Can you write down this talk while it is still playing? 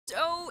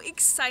so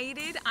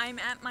excited. I'm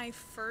at my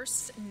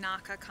first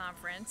NACA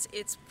conference.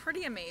 It's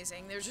pretty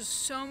amazing. There's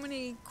just so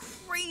many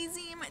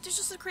there's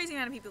just a crazy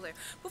amount of people there.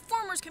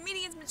 Performers,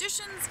 comedians,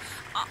 magicians,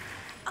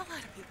 a lot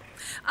of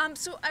people.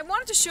 So I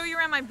wanted to show you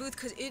around my booth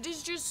because it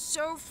is just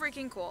so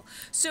freaking cool.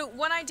 So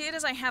what I did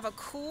is I have a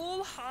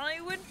cool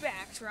Hollywood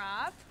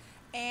backdrop,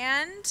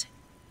 and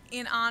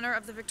in honor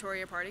of the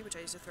Victoria Party, which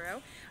I used to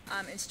throw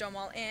in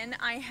Stonewall Inn,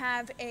 I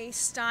have a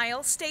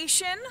style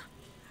station.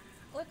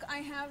 Look, I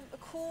have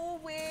cool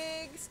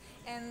wigs,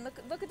 and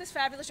look at this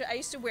fabulous shirt. I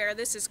used to wear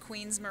this as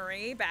Queen's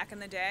Marie back in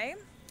the day.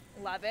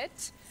 Love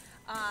it.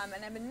 And I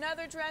have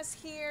another dress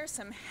here,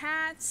 some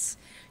hats.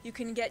 You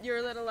can get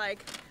your little,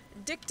 like,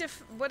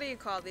 what do you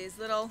call these?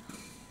 Little,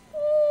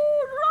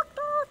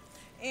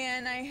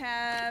 and I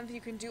have,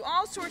 you can do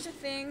all sorts of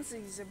things.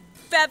 There's a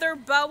feather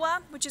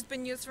boa, which has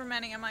been used for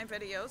many of my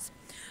videos.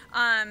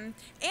 And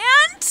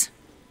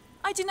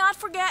I did not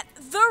forget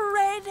the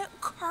red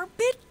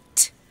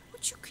carpet,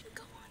 which you can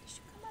go on as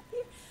you come up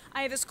here.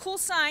 I have this cool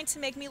sign to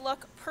make me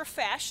look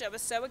profesh. I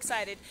was so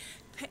excited.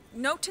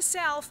 Note to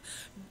self,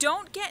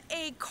 don't get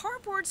a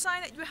cardboard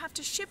sign that you have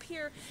to ship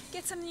here.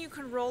 Get something you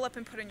can roll up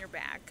and put in your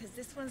bag, because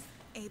this one's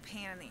a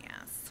pain in the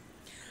ass.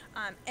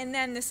 And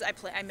then this, I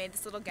made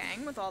this little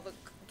game with all the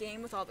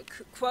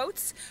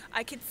quotes.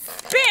 I could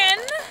spin,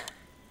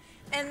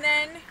 and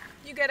then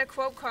you get a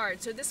quote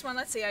card. So this one,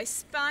 let's see, I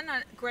spun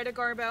on Greta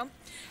Garbo,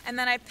 and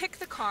then I picked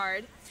the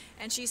card,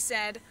 and she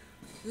said,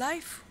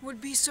 "Life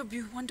would be so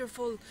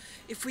wonderful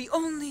if we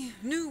only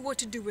knew what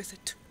to do with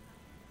it."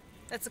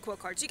 That's the quote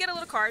card. So you get a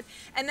little card,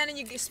 and then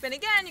you spin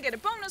again, you get a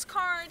bonus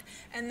card,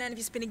 and then if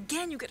you spin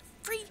again, you get a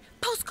free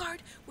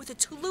postcard with a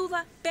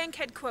Tallulah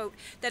Bankhead quote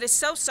that is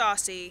so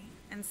saucy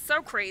and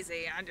so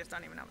crazy, I just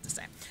don't even know what to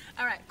say.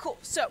 All right, cool.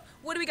 So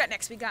what do we got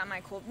next? We got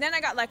my cool, then I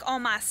got like all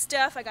my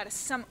stuff. I got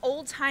some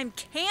old-time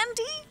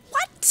candy.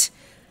 What?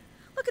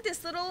 Look at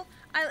this little,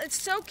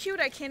 it's so cute,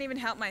 I can't even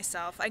help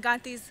myself. I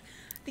got the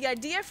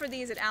idea for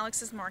these at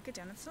Alex's Market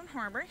down in Stone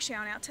Harbor.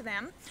 Shout out to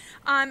them.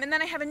 And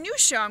then I have a new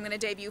show I'm going to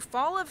debut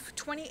fall of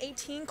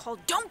 2018 called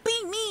Don't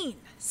Be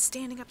Mean,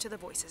 standing up to the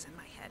voices in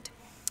my head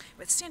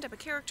with stand-up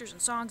characters and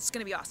songs. It's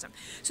going to be awesome.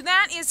 So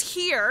that is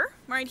here,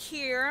 right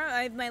here.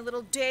 I have my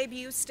little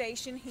debut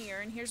station here,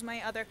 and here's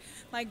my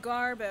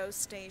Garbo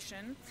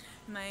station,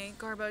 my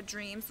Garbo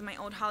Dreams, my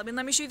old Hollywood.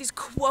 Let me show you these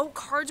quote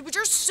cards, which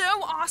are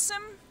so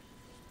awesome.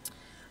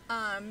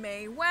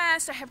 Mae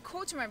West. I have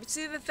quotes from her.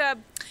 See that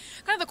kind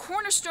of the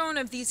cornerstone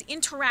of these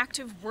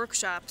interactive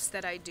workshops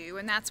that I do,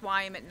 and that's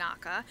why I'm at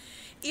NACA,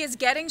 is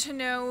getting to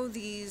know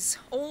these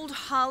old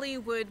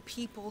Hollywood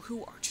people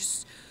who are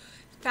just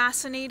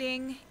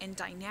fascinating and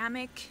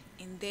dynamic,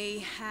 and they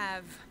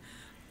have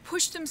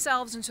pushed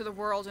themselves into the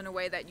world in a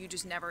way that you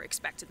just never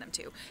expected them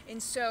to.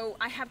 And so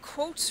I have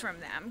quotes from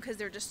them because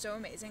they're just so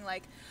amazing,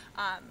 like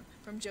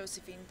from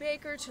Josephine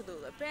Baker,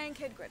 Tallulah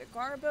Bankhead, Greta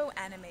Garbo,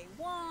 Anna Mae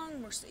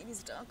Wong,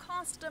 Mercedes Del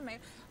Costa.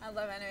 I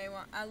love Anna Mae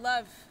Wong. I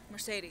love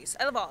Mercedes.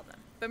 I love all of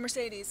them. But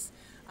Mercedes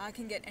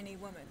can get any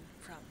woman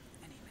from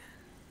any man.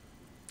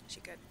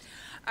 She could.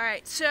 All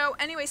right. So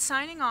anyway,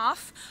 signing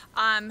off.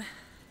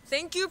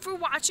 Thank you for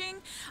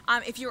watching.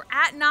 If you're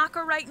at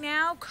NACA right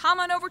now, come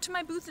on over to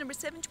my booth number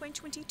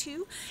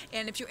 72022.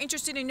 And if you're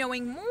interested in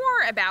knowing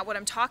more about what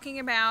I'm talking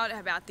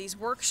about these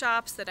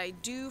workshops that I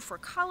do for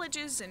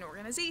colleges and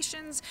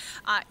organizations,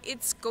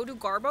 go to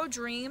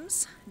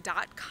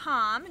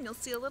garbodreams.com and you'll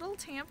see a little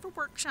tab for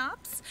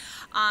workshops.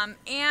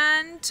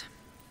 And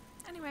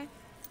anyway,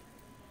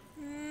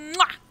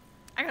 mwah!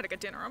 I gotta get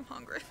dinner, I'm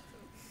hungry.